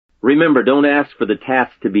Remember, don't ask for the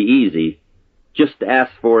task to be easy. Just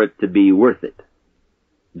ask for it to be worth it.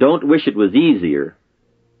 Don't wish it was easier.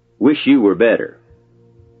 Wish you were better.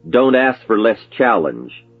 Don't ask for less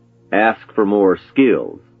challenge. Ask for more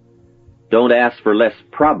skills. Don't ask for less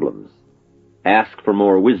problems. Ask for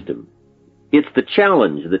more wisdom. It's the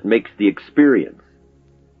challenge that makes the experience.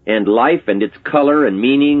 And life and its color and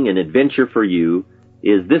meaning and adventure for you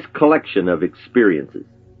is this collection of experiences.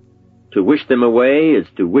 To wish them away is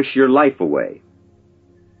to wish your life away.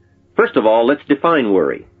 First of all, let's define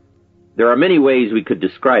worry. There are many ways we could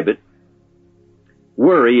describe it.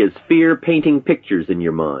 Worry is fear painting pictures in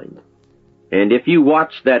your mind. And if you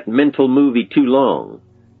watch that mental movie too long,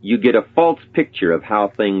 you get a false picture of how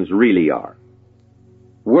things really are.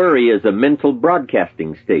 Worry is a mental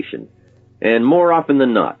broadcasting station, and more often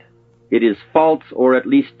than not, it is false or at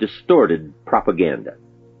least distorted propaganda.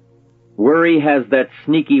 Worry has that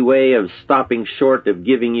sneaky way of stopping short of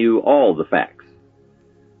giving you all the facts.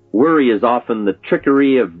 Worry is often the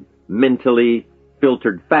trickery of mentally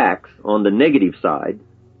filtered facts on the negative side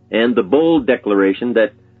and the bold declaration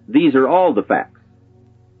that these are all the facts.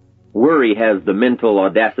 Worry has the mental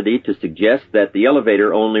audacity to suggest that the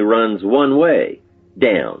elevator only runs one way,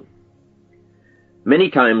 down. Many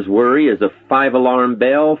times worry is a 5-alarm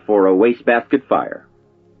bell for a wastebasket fire.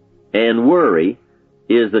 And worry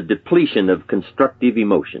is a depletion of constructive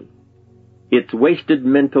emotion. It's wasted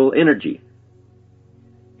mental energy.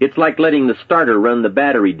 It's like letting the starter run the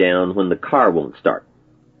battery down when the car won't start.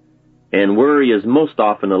 And worry is most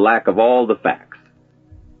often a lack of all the facts,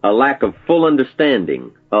 a lack of full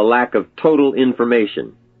understanding, a lack of total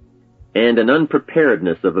information, and an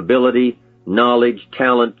unpreparedness of ability, knowledge,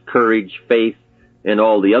 talent, courage, faith, and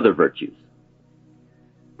all the other virtues.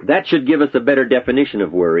 That should give us a better definition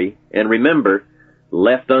of worry, and remember,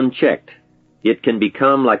 left unchecked, it can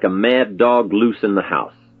become like a mad dog loose in the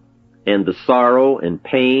house. And the sorrow and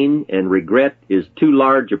pain and regret is too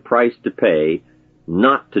large a price to pay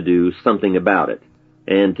not to do something about it,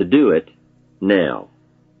 and to do it now.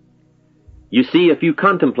 You see, if you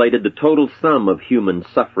contemplated the total sum of human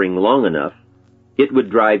suffering long enough, it would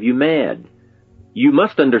drive you mad. You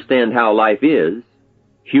must understand how life is.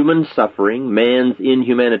 Human suffering, man's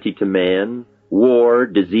inhumanity to man, war,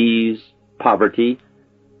 disease, poverty.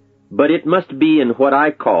 But it must be in what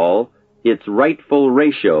I call its rightful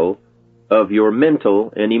ratio of your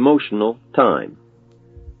mental and emotional time.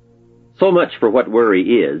 So much for what worry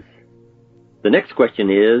is. The next question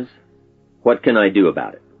is, what can I do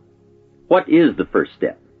about it? What is the first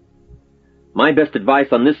step? My best advice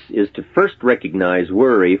on this is to first recognize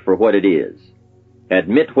worry for what it is,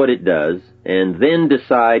 admit what it does, and then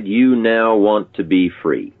decide you now want to be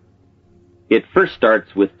free. It first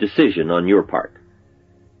starts with decision on your part.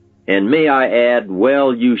 And may I add,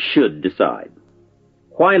 well, you should decide.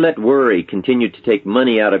 Why let worry continue to take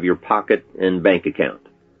money out of your pocket and bank account?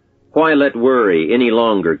 Why let worry any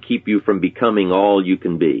longer keep you from becoming all you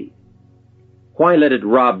can be? Why let it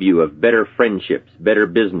rob you of better friendships, better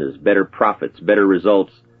business, better profits, better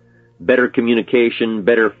results, better communication,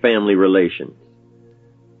 better family relations?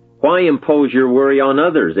 Why impose your worry on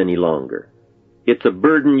others any longer? It's a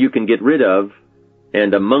burden you can get rid of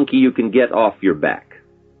and a monkey you can get off your back.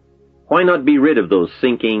 Why not be rid of those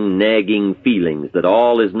sinking, nagging feelings that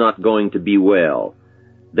all is not going to be well,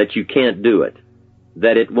 that you can't do it,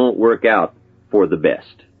 that it won't work out for the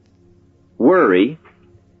best? Worry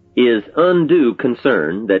is undue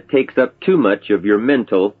concern that takes up too much of your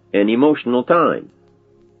mental and emotional time.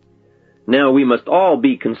 Now, we must all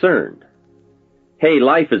be concerned. Hey,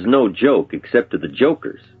 life is no joke except to the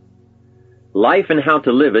jokers. Life and how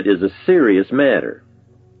to live it is a serious matter.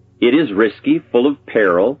 It is risky, full of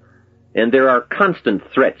peril, and there are constant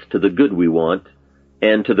threats to the good we want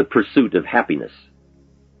and to the pursuit of happiness.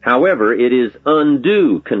 However, it is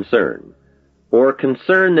undue concern, or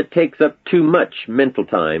concern that takes up too much mental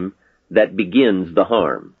time, that begins the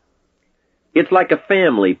harm. It's like a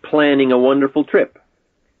family planning a wonderful trip.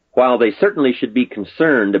 While they certainly should be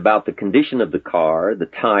concerned about the condition of the car, the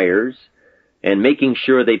tires, and making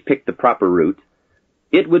sure they pick the proper route,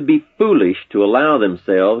 it would be foolish to allow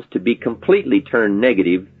themselves to be completely turned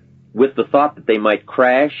negative with the thought that they might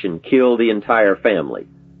crash and kill the entire family.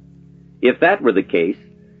 If that were the case,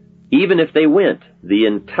 even if they went, the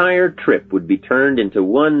entire trip would be turned into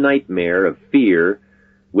one nightmare of fear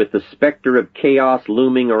with the specter of chaos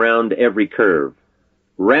looming around every curve,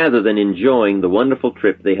 rather than enjoying the wonderful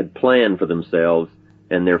trip they had planned for themselves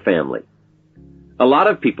and their family. A lot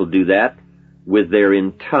of people do that with their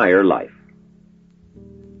entire life.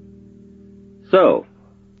 So,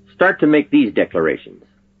 start to make these declarations.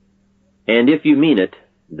 And if you mean it,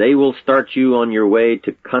 They will start you on your way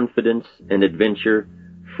to confidence and adventure,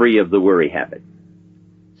 free of the worry habit.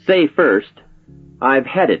 Say first, I've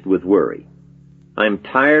had it with worry. I'm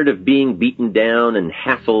tired of being beaten down and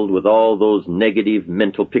hassled with all those negative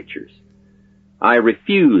mental pictures. I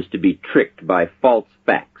refuse to be tricked by false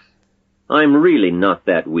facts. I'm really not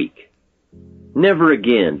that weak. Never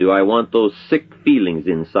again do I want those sick feelings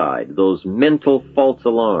inside, those mental false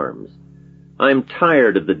alarms. I'm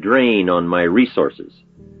tired of the drain on my resources.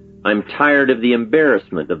 I'm tired of the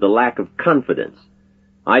embarrassment of the lack of confidence.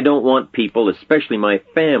 I don't want people, especially my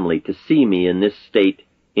family, to see me in this state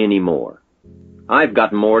anymore. I've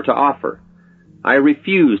got more to offer. I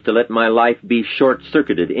refuse to let my life be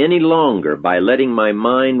short-circuited any longer by letting my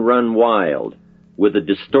mind run wild with a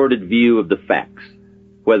distorted view of the facts,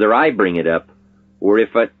 whether I bring it up or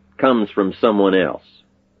if it comes from someone else.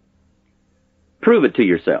 Prove it to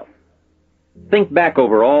yourself. Think back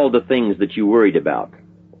over all the things that you worried about,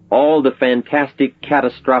 all the fantastic,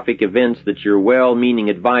 catastrophic events that your well-meaning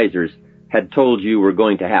advisors had told you were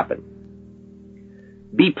going to happen.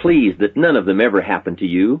 Be pleased that none of them ever happened to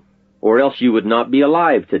you, or else you would not be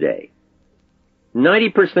alive today.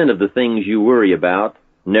 90% of the things you worry about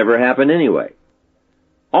never happen anyway.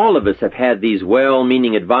 All of us have had these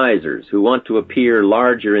well-meaning advisors who want to appear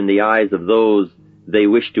larger in the eyes of those they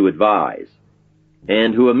wish to advise,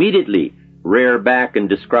 and who immediately rear back and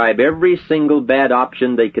describe every single bad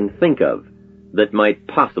option they can think of that might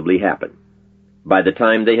possibly happen. By the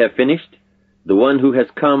time they have finished, the one who has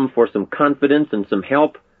come for some confidence and some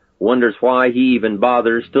help wonders why he even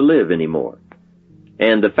bothers to live anymore.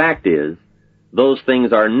 And the fact is, those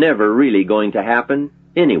things are never really going to happen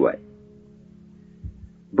anyway.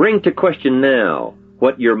 Bring to question now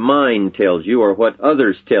what your mind tells you or what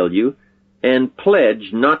others tell you, and pledge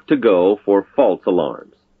not to go for false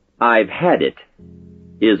alarms. I've had it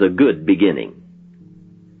is a good beginning.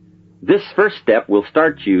 This first step will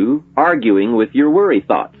start you arguing with your worry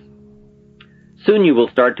thoughts. Soon you will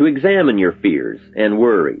start to examine your fears and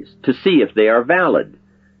worries to see if they are valid,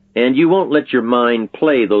 and you won't let your mind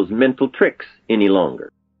play those mental tricks any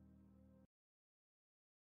longer.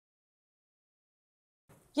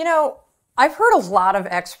 You know, I've heard a lot of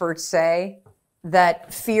experts say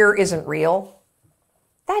that fear isn't real.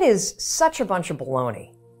 That is such a bunch of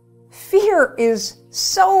baloney. Fear is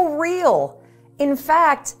so real. In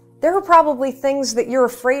fact, there are probably things that you're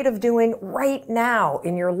afraid of doing right now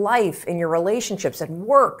in your life, in your relationships, at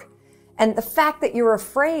work. And the fact that you're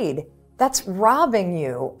afraid, that's robbing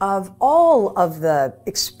you of all of the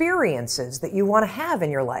experiences that you want to have in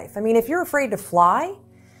your life. I mean, if you're afraid to fly,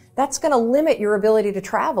 that's going to limit your ability to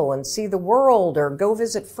travel and see the world or go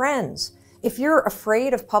visit friends. If you're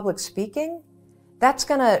afraid of public speaking, that's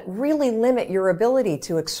going to really limit your ability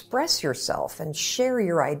to express yourself and share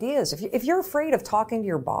your ideas. If you're afraid of talking to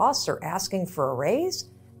your boss or asking for a raise,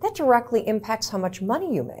 that directly impacts how much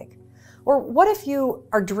money you make. Or what if you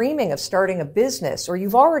are dreaming of starting a business, or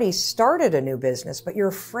you've already started a new business, but you're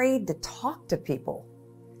afraid to talk to people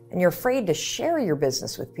and you're afraid to share your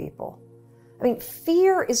business with people? I mean,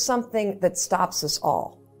 fear is something that stops us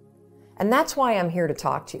all. And that's why I'm here to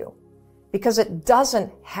talk to you, because it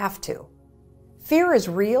doesn't have to. Fear is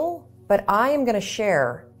real, but I am going to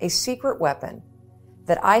share a secret weapon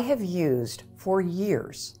that I have used for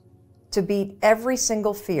years to beat every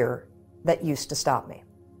single fear that used to stop me.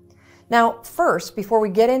 Now, first, before we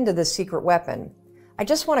get into this secret weapon, I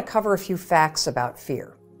just want to cover a few facts about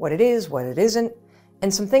fear, what it is, what it isn't,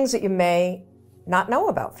 and some things that you may not know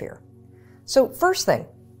about fear. So first thing,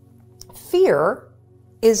 fear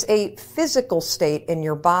is a physical state in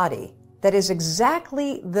your body that is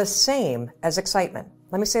exactly the same as excitement.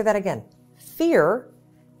 Let me say that again. Fear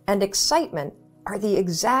and excitement are the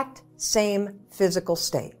exact same physical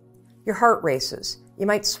state. Your heart races. You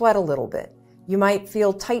might sweat a little bit. You might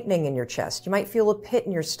feel tightening in your chest. You might feel a pit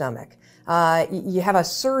in your stomach. You have a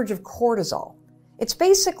surge of cortisol. It's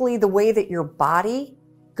basically the way that your body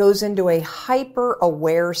goes into a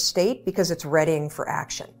hyper-aware state because it's readying for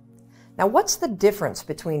action. Now, what's the difference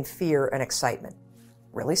between fear and excitement?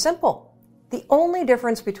 Really simple. The only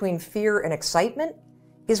difference between fear and excitement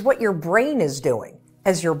is what your brain is doing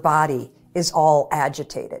as your body is all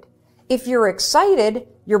agitated. If you're excited,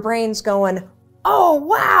 your brain's going, oh,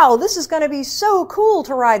 wow, this is going to be so cool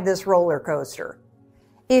to ride this roller coaster.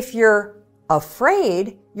 If you're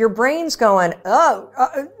afraid, your brain's going,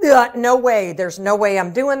 no way. There's no way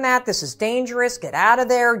I'm doing that. This is dangerous. Get out of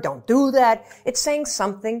there. Don't do that. It's saying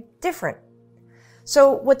something different.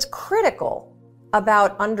 So what's critical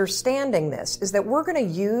about understanding this is that we're going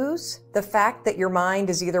to use the fact that your mind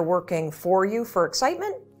is either working for you for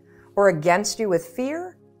excitement or against you with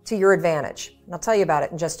fear to your advantage. And I'll tell you about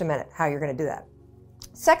it in just a minute, how you're going to do that.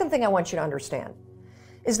 Second thing I want you to understand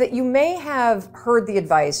is that you may have heard the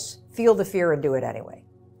advice, feel the fear and do it anyway.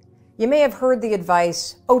 You may have heard the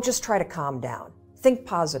advice, oh, just try to calm down. Think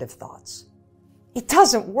positive thoughts. It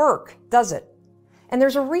doesn't work, does it? And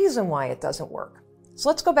there's a reason why it doesn't work. So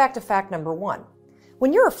let's go back to fact number one.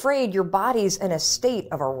 When you're afraid, your body's in a state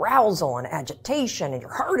of arousal and agitation, and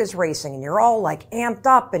your heart is racing, and you're all like amped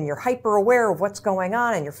up, and you're hyper aware of what's going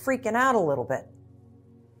on, and you're freaking out a little bit.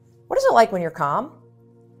 What is it like when you're calm?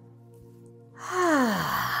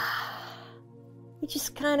 You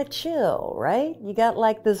just kind of chill, right? You got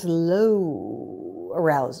like this low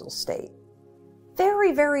arousal state.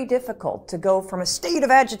 Very, very difficult to go from a state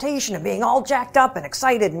of agitation and being all jacked up and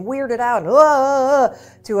excited and weirded out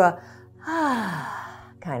and to a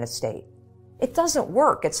kind of state. It doesn't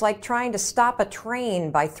work. It's like trying to stop a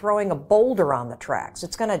train by throwing a boulder on the tracks.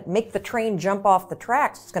 It's going to make the train jump off the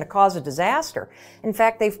tracks. It's going to cause a disaster. In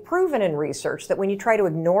fact, they've proven in research that when you try to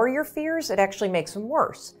ignore your fears, it actually makes them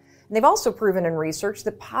worse. And they've also proven in research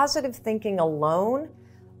that positive thinking alone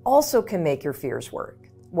also can make your fears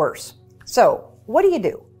worse. So, what do you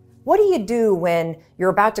do? What do you do when you're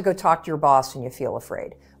about to go talk to your boss and you feel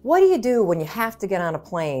afraid? What do you do when you have to get on a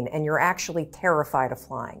plane and you're actually terrified of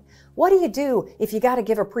flying? What do you do if you got to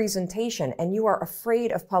give a presentation and you are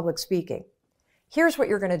afraid of public speaking? Here's what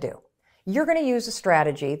you're going to do. You're going to use a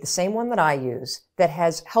strategy, the same one that I use, that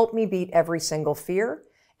has helped me beat every single fear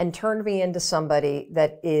and turned me into somebody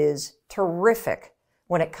that is terrific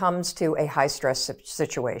when it comes to a high-stress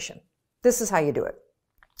situation. This is how you do it.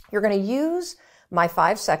 You're going to use my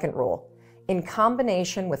 5-second rule in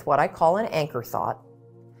combination with what I call an anchor thought,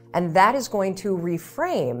 and that is going to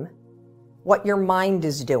reframe what your mind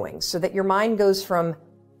is doing so that your mind goes from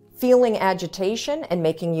feeling agitation and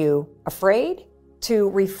making you afraid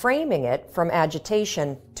to reframing it from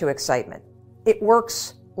agitation to excitement. It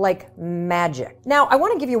works like magic. Now, I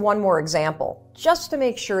want to give you one more example just to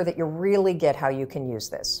make sure that you really get how you can use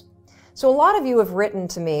this. So a lot of you have written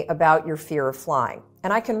to me about your fear of flying,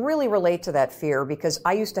 and I can really relate to that fear because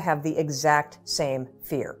I used to have the exact same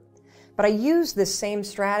fear. But I use this same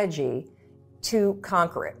strategy to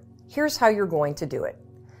conquer it. Here's how you're going to do it.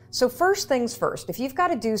 So first things first, if you've got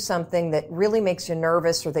to do something that really makes you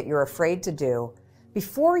nervous or that you're afraid to do,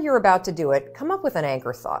 before you're about to do it, come up with an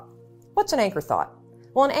anchor thought. What's an anchor thought?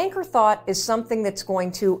 Well, an anchor thought is something that's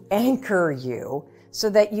going to anchor you so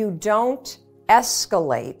that you don't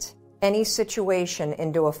escalate any situation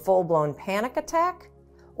into a full-blown panic attack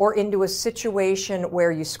or into a situation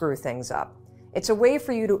where you screw things up. It's a way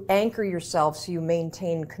for you to anchor yourself so you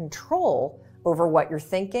maintain control over what you're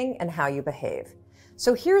thinking and how you behave.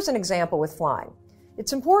 So here's an example with flying.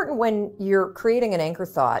 It's important when you're creating an anchor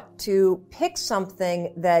thought to pick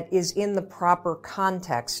something that is in the proper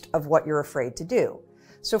context of what you're afraid to do.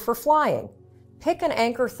 So for flying, pick an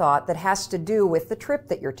anchor thought that has to do with the trip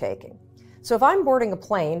that you're taking. So if I'm boarding a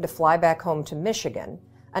plane to fly back home to Michigan,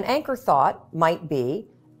 an anchor thought might be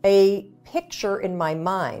a picture in my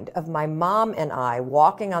mind of my mom and I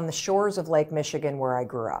walking on the shores of Lake Michigan where I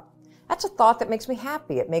grew up. That's a thought that makes me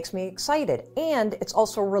happy, it makes me excited, and it's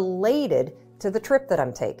also related to the trip that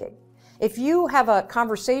I'm taking. If you have a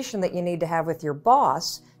conversation that you need to have with your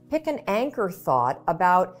boss, pick an anchor thought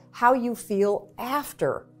about how you feel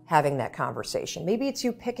after having that conversation. Maybe it's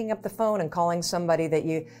you picking up the phone and calling somebody that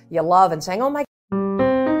you love and saying, oh my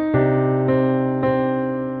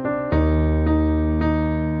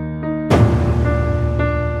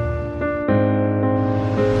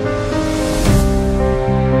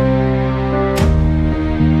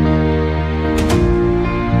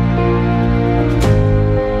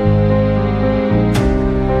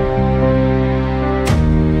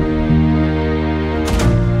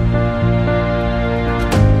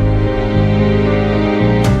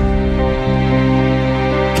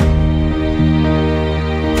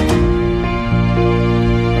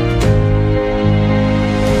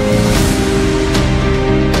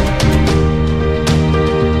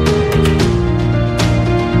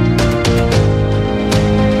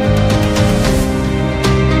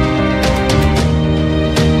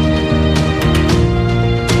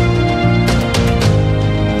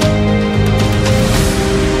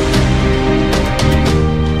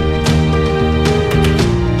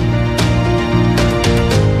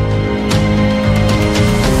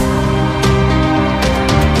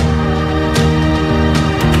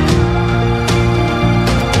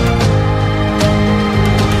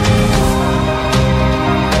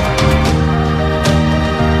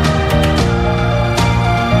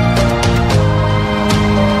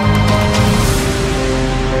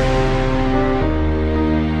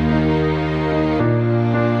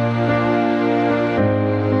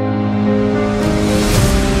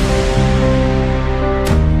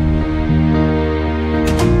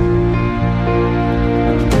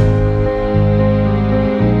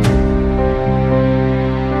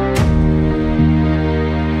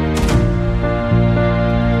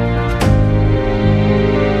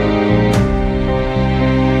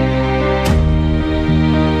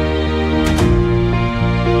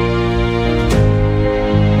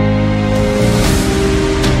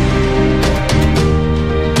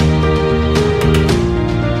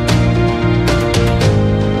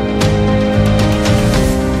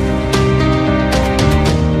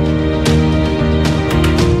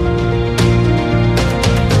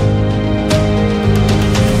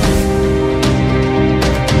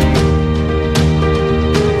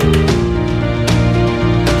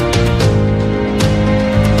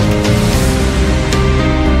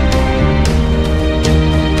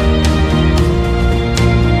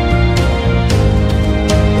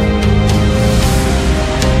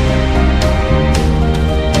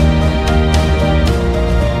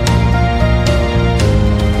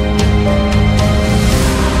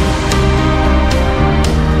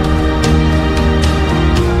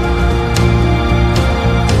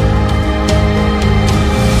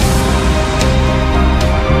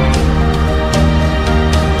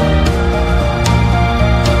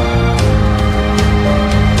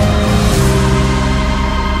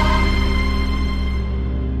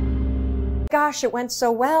gosh, it went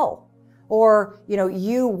so well. Or,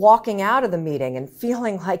 you walking out of the meeting and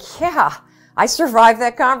feeling like, yeah, I survived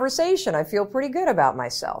that conversation. I feel pretty good about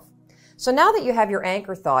myself. So now that you have your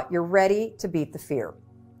anchor thought, you're ready to beat the fear.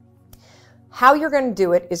 How you're going to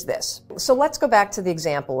do it is this. So let's go back to the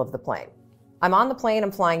example of the plane. I'm on the plane,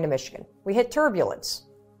 I'm flying to Michigan. We hit turbulence.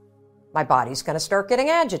 My body's going to start getting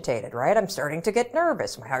agitated, right? I'm starting to get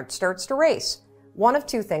nervous. My heart starts to race. One of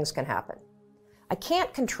two things can happen. I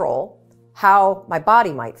can't control how my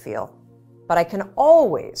body might feel, but I can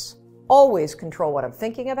always control what I'm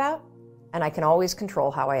thinking about, and I can always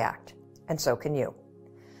control how I act. And so can you.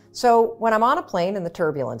 So when I'm on a plane and the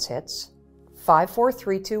turbulence hits, 5, 4,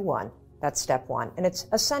 3, 2, 1, that's step one. And it's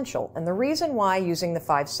essential. And the reason why using the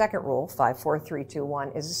 5-second rule, 5, 4, 3, 2,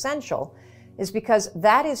 1, is essential is because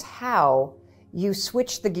that is how you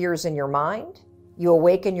switch the gears in your mind, you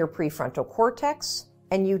awaken your prefrontal cortex,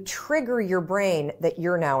 and you trigger your brain that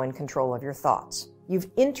you're now in control of your thoughts.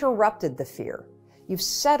 You've interrupted the fear. You've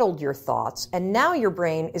settled your thoughts, and now your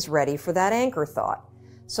brain is ready for that anchor thought.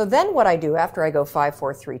 So then what I do after I go 5,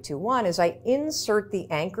 4, 3, 2, 1 is I insert the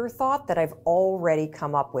anchor thought that I've already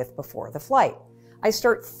come up with before the flight. I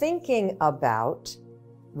start thinking about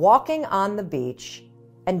walking on the beach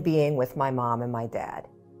and being with my mom and my dad.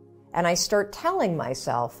 And I start telling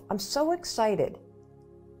myself, I'm so excited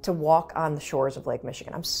to walk on the shores of Lake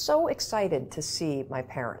Michigan. I'm so excited to see my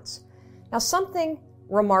parents. Now, something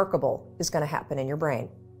remarkable is going to happen in your brain.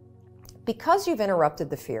 Because you've interrupted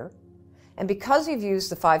the fear, and because you've used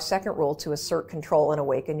the 5-second rule to assert control and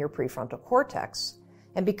awaken your prefrontal cortex,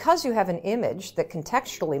 and because you have an image that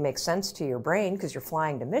contextually makes sense to your brain because you're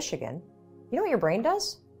flying to Michigan, you know what your brain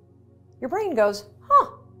does? Your brain goes,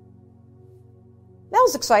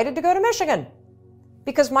 Mel's excited to go to Michigan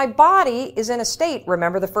because my body is in a state.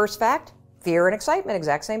 Remember the first fact? Fear and excitement,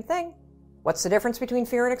 exact same thing. What's the difference between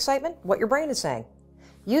fear and excitement? What your brain is saying.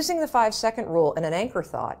 Using the 5-second rule and an anchor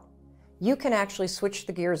thought, you can actually switch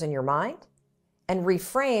the gears in your mind and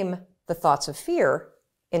reframe the thoughts of fear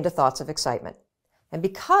into thoughts of excitement. And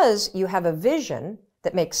because you have a vision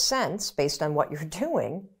that makes sense based on what you're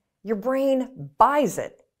doing, your brain buys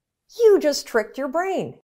it. You just tricked your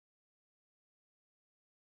brain.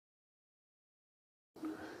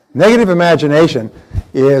 Negative imagination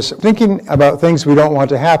is thinking about things we don't want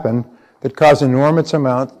to happen that cause enormous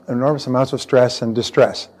amounts of stress and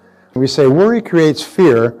distress. We say worry creates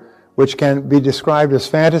fear, which can be described as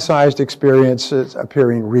fantasized experiences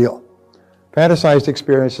appearing real. Fantasized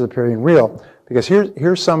experiences appearing real, because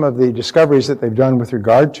here's some of the discoveries that they've done with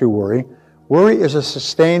regard to worry. Worry is a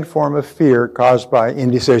sustained form of fear caused by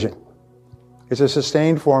indecision. It's a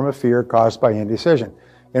sustained form of fear caused by indecision.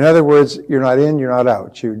 In other words, you're not in, you're not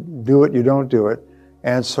out. You do it, you don't do it.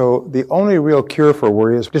 And so the only real cure for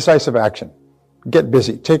worry is decisive action. Get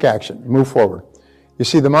busy, take action, move forward. You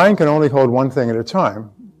see, the mind can only hold one thing at a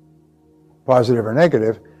time, positive or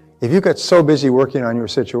negative. If you get so busy working on your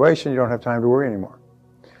situation, you don't have time to worry anymore.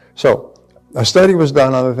 So a study was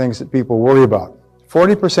done on the things that people worry about.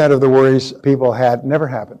 40% of the worries people had never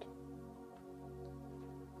happened.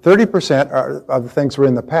 30% of the things were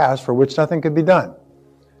in the past for which nothing could be done.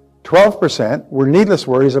 12% were needless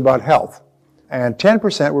worries about health, and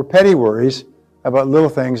 10% were petty worries about little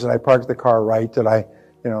things. Did I park the car right? Did I,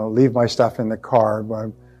 leave my stuff in the car?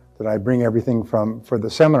 Did I bring everything for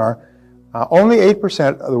the seminar? Only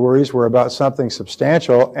 8% of the worries were about something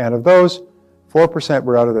substantial, and of those, 4%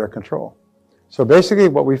 were out of their control. So basically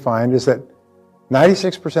what we find is that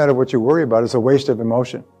 96% of what you worry about is a waste of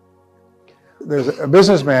emotion. There's a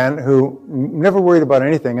businessman who never worried about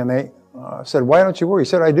anything, and they said, why don't you worry? He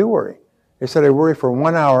said, I do worry. He said, I worry for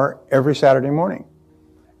 1 hour every Saturday morning.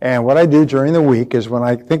 And what I do during the week is when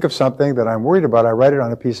I think of something that I'm worried about, I write it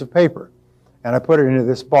on a piece of paper and I put it into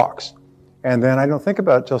this box. And then I don't think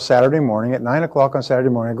about it till Saturday morning. At 9 o'clock on Saturday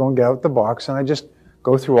morning, I go and get out the box and I just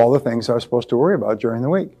go through all the things I was supposed to worry about during the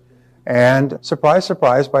week. And surprise,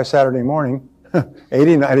 surprise, by Saturday morning,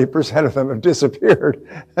 80-90% of them have disappeared.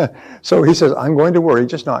 So he says, I'm going to worry,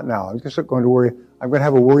 just not now. I'm just going to worry. I'm going to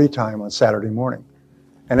have a worry time on Saturday morning.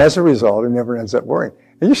 And as a result, he never ends up worrying.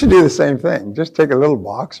 And you should do the same thing. Just take a little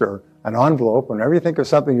box or an envelope. Whenever you think of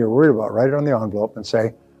something you're worried about, write it on the envelope and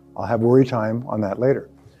say, I'll have worry time on that later.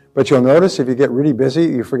 But you'll notice if you get really busy,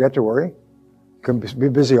 you forget to worry. You can be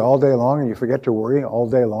busy all day long and you forget to worry all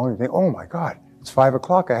day long. And you think, oh my God, it's 5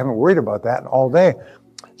 o'clock. I haven't worried about that all day.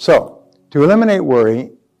 So, to eliminate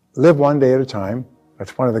worry, live one day at a time.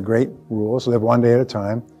 That's one of the great rules. Live one day at a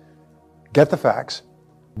time. Get the facts.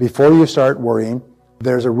 Before you start worrying,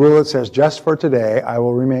 there's a rule that says, just for today, I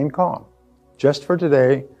will remain calm. Just for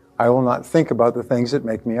today, I will not think about the things that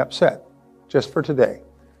make me upset. Just for today.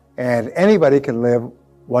 And anybody can live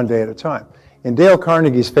one day at a time. In Dale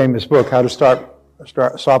Carnegie's famous book, How to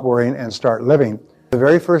Stop Worrying and Start Living, the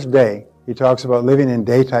very first day, he talks about living in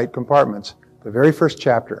day-tight compartments. The very first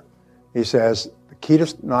chapter, he says, the key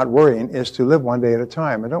to not worrying is to live one day at a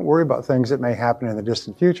time. And don't worry about things that may happen in the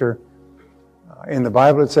distant future. In the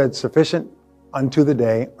Bible, it said, sufficient unto the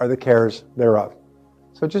day are the cares thereof.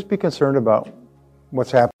 So just be concerned about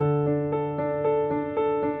what's happening.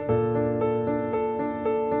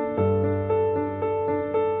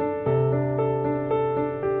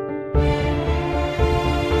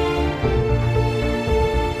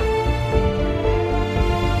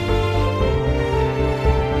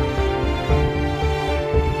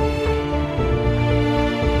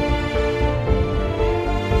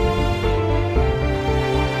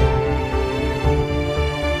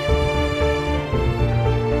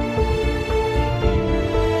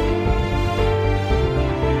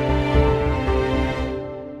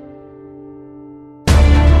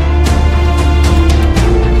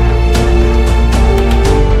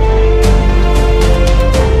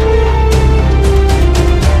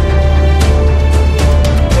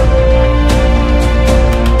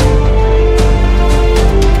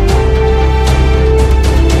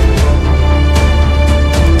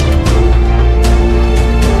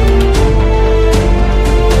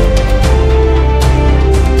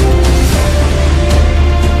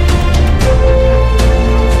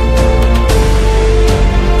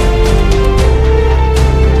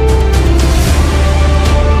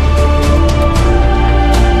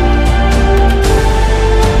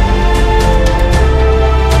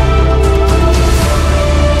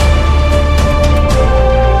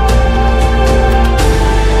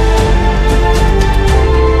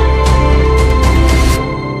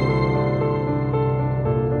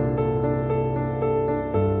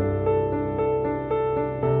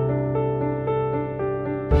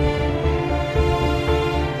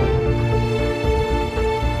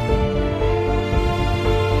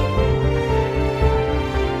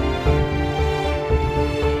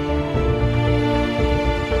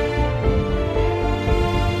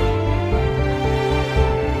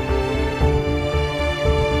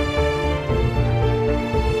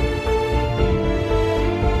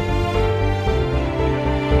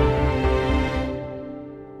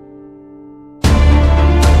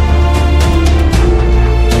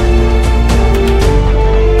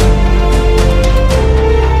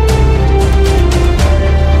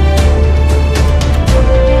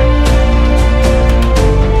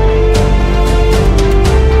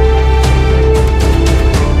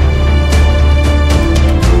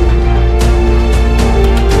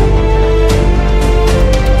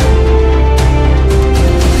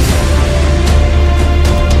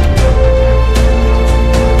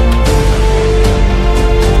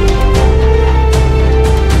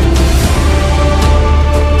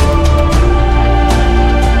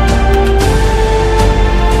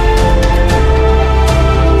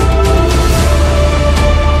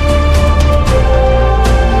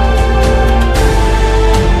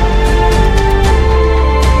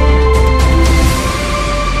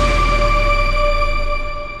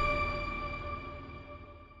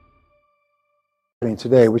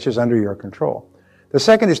 Today, which is under your control. The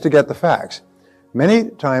second is to get the facts. Many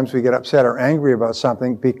times we get upset or angry about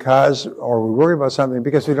something or we worry about something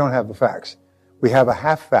because we don't have the facts. We have a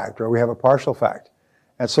half fact or we have a partial fact.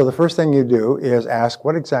 And so the first thing you do is ask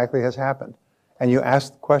what exactly has happened. And you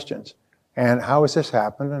ask questions. And how has this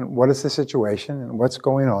happened? And what is the situation? And what's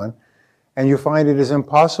going on? And you find it is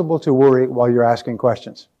impossible to worry while you're asking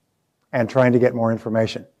questions and trying to get more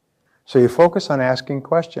information. So you focus on asking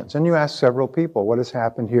questions, and you ask several people what has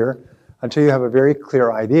happened here until you have a very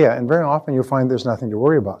clear idea, and very often you'll find there's nothing to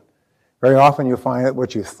worry about. Very often you'll find that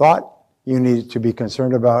what you thought you needed to be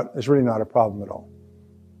concerned about is really not a problem at all.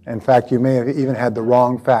 In fact, you may have even had the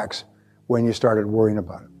wrong facts when you started worrying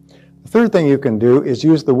about it. The third thing you can do is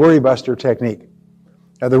use the worry buster technique.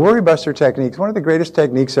 Now, the worry buster technique is one of the greatest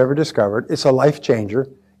techniques ever discovered. It's a life changer.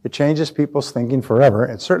 It changes people's thinking forever.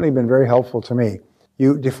 It's certainly been very helpful to me.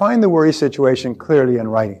 You define the worry situation clearly in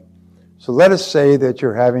writing. So let us say that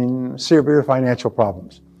you're having severe financial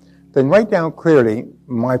problems. Then write down clearly,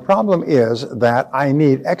 my problem is that I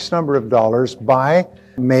need X number of dollars by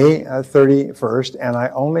May 31st, and I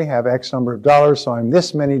only have X number of dollars, so I'm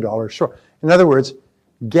this many dollars short. In other words,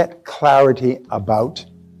 get clarity about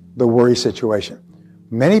the worry situation.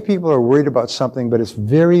 Many people are worried about something, but it's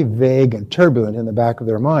very vague and turbulent in the back of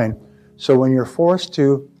their mind. So when you're forced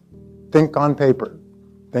to think on paper,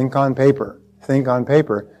 think on paper, think on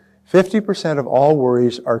paper, 50% of all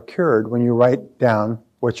worries are cured when you write down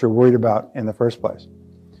what you're worried about in the first place.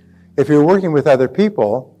 If you're working with other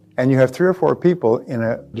people, and you have 3 or 4 people in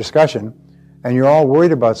a discussion, and you're all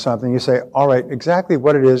worried about something, you say, all right, exactly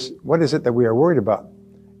what is it that we are worried about?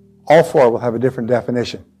 All 4 will have a different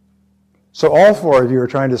definition. So all 4 of you are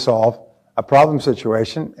trying to solve a problem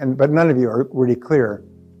situation, but none of you are really clear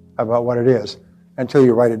about what it is until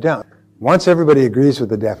you write it down. Once everybody agrees with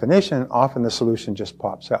the definition, often the solution just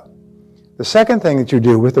pops out. The second thing that you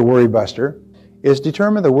do with the worry buster is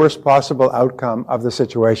determine the worst possible outcome of the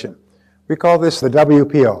situation. We call this the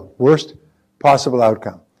WPO, worst possible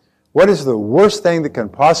outcome. What is the worst thing that can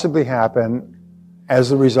possibly happen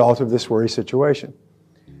as a result of this worry situation?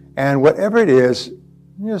 And whatever it is,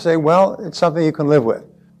 you say, well, it's something you can live with.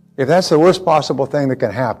 If that's the worst possible thing that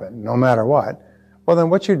can happen, no matter what, well, then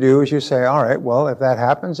what you do is you say, all right, well, if that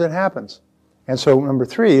happens, it happens. And so number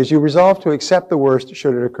 3 is you resolve to accept the worst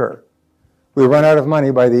should it occur. We run out of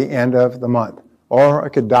money by the end of the month, or I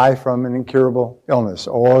could die from an incurable illness,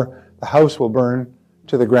 or the house will burn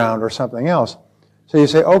to the ground, or something else. So you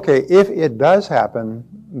say, okay, if it does happen,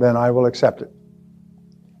 then I will accept it.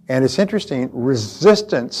 And it's interesting,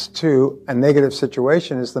 resistance to a negative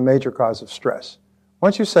situation is the major cause of stress.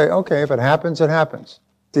 Once you say, okay, if it happens, it happens.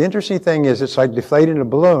 The interesting thing is, it's like deflating a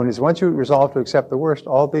balloon, is once you resolve to accept the worst,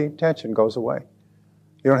 all the tension goes away.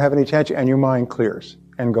 You don't have any tension, and your mind clears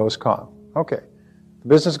and goes calm. Okay, the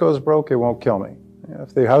business goes broke, it won't kill me.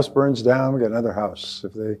 If the house burns down, we get another house.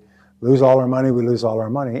 If they lose all our money, we lose all our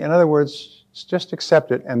money. In other words, just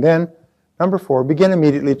accept it. And then, number 4, begin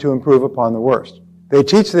immediately to improve upon the worst. They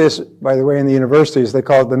teach this, by the way, in the universities. They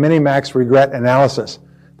call it the minimax regret analysis.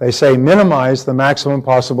 They say minimize the maximum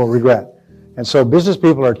possible regret. And so business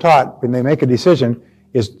people are taught, when they make a decision,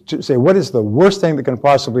 is to say, what is the worst thing that can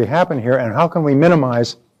possibly happen here, and how can we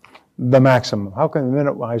minimize the maximum? How can we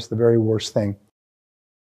minimize the very worst thing?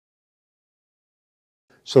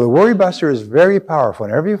 So the worry buster is very powerful.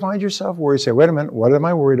 Whenever you find yourself worried, say, wait a minute, what am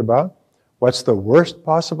I worried about? What's the worst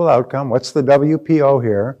possible outcome? What's the WPO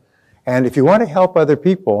here? And if you want to help other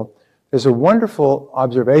people, there's a wonderful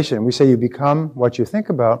observation. We say you become what you think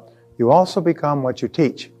about. You also become what you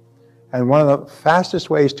teach. And one of the fastest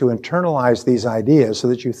ways to internalize these ideas so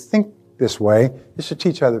that you think this way is to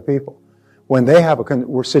teach other people. When they have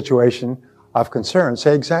a situation of concern,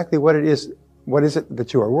 say exactly what it is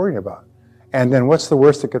that you are worried about. And then what's the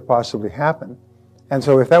worst that could possibly happen? And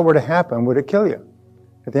so if that were to happen, would it kill you?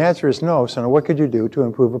 If the answer is no, so now what could you do to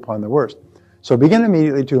improve upon the worst? So begin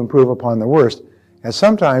immediately to improve upon the worst. And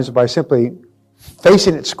sometimes by simply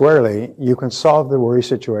facing it squarely, you can solve the worry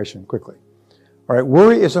situation quickly. All right,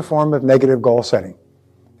 worry is a form of negative goal setting.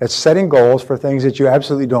 It's setting goals for things that you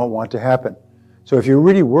absolutely don't want to happen. So if you're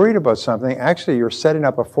really worried about something, actually you're setting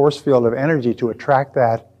up a force field of energy to attract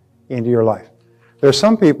that into your life. There are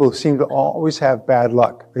some people who seem to always have bad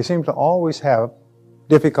luck. They seem to always have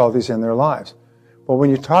difficulties in their lives. But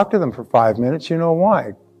when you talk to them for 5 minutes, you know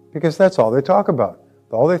why. Because that's all they talk about.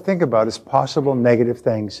 All they think about is possible negative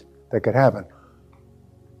things that could happen.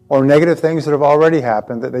 Or negative things that have already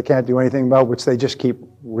happened that they can't do anything about, which they just keep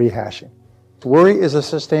rehashing. Worry is a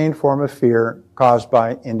sustained form of fear caused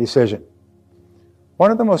by indecision.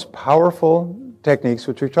 One of the most powerful techniques,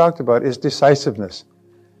 which we've talked about, is decisiveness.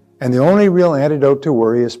 And the only real antidote to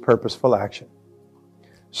worry is purposeful action.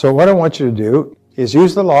 So what I want you to do is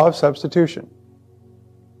use the law of substitution.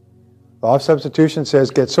 The law of substitution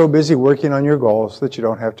says get so busy working on your goals that you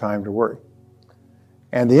don't have time to worry.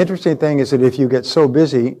 And the interesting thing is that if you get so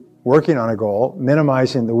busy working on a goal,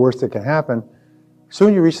 minimizing the worst that can happen,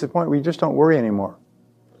 soon you reach the point where you just don't worry anymore.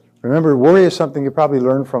 Remember, worry is something you probably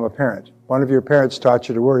learned from a parent. One of your parents taught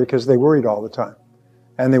you to worry because they worried all the time.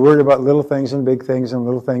 And they worried about little things and big things and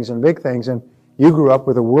little things and big things. And you grew up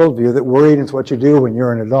with a worldview that worried is what you do when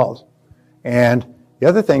you're an adult. And the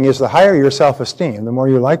other thing is the higher your self-esteem, the more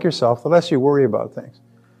you like yourself, the less you worry about things.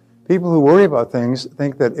 People who worry about things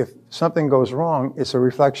think that if something goes wrong, it's a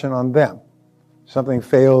reflection on them. Something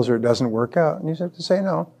fails or it doesn't work out. And you have to say,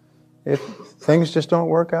 no, if things just don't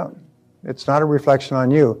work out, it's not a reflection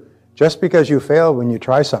on you. Just because you fail when you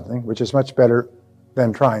try something, which is much better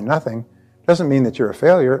than trying nothing, doesn't mean that you're a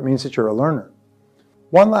failure. It means that you're a learner.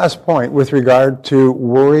 One last point with regard to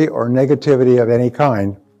worry or negativity of any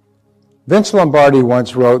kind. Vince Lombardi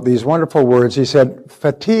once wrote these wonderful words. He said,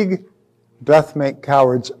 "Fatigue doth make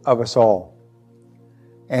cowards of us all."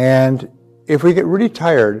 And if we get really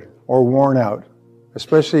tired or worn out,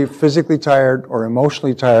 especially physically tired or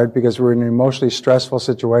emotionally tired because we're in an emotionally stressful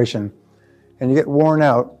situation, and you get worn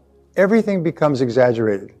out, everything becomes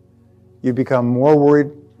exaggerated. You become more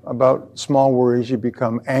worried about small worries. You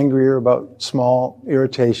become angrier about small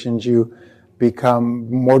irritations. You become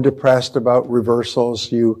more depressed about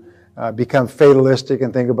reversals. You become fatalistic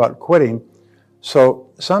and think about quitting. So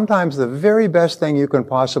sometimes the very best thing you can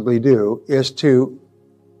possibly do is to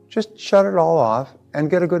just shut it all off and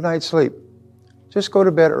get a good night's sleep. Just go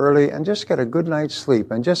to bed early and just get a good night's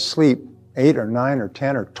sleep, and just sleep 8 or 9 or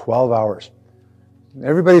 10 or 12 hours.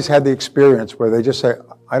 Everybody's had the experience where they just say,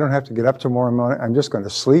 I don't have to get up tomorrow morning, I'm just going to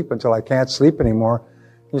sleep until I can't sleep anymore.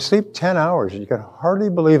 You sleep 10 hours, you can hardly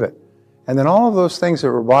believe it. And then all of those things that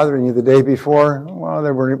were bothering you the day before, well,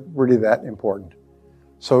 they weren't really that important.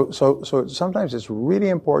 So sometimes it's really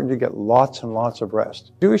important to get lots and lots of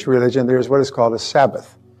rest. Jewish religion, there's what is called a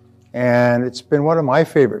Sabbath. And it's been one of my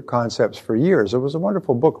favorite concepts for years. There was a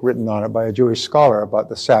wonderful book written on it by a Jewish scholar about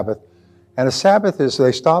the Sabbath. And a Sabbath is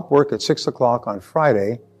they stop work at 6 o'clock on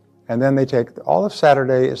Friday, and then they take all of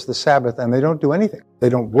Saturday is the Sabbath, and they don't do anything. They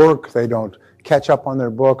don't work, they don't catch up on their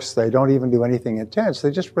books, they don't even do anything intense.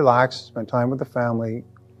 They just relax, spend time with the family,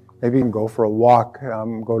 maybe even go for a walk,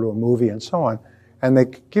 go to a movie, and so on. And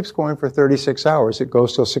it keeps going for 36 hours. It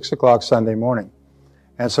goes till 6 o'clock Sunday morning.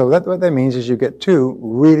 And so what that means is you get 2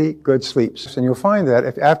 really good sleeps. And you'll find that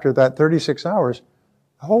if after that 36 hours,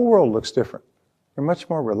 the whole world looks different. You're much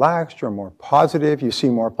more relaxed, you're more positive, you see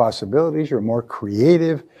more possibilities, you're more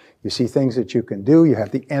creative, you see things that you can do, you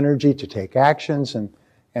have the energy to take actions,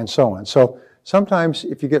 and so on. So sometimes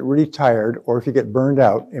if you get really tired or if you get burned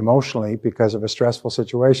out emotionally because of a stressful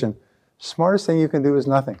situation, the smartest thing you can do is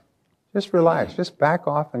nothing. Just relax, just back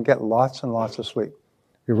off and get lots and lots of sleep.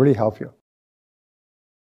 It really helps you.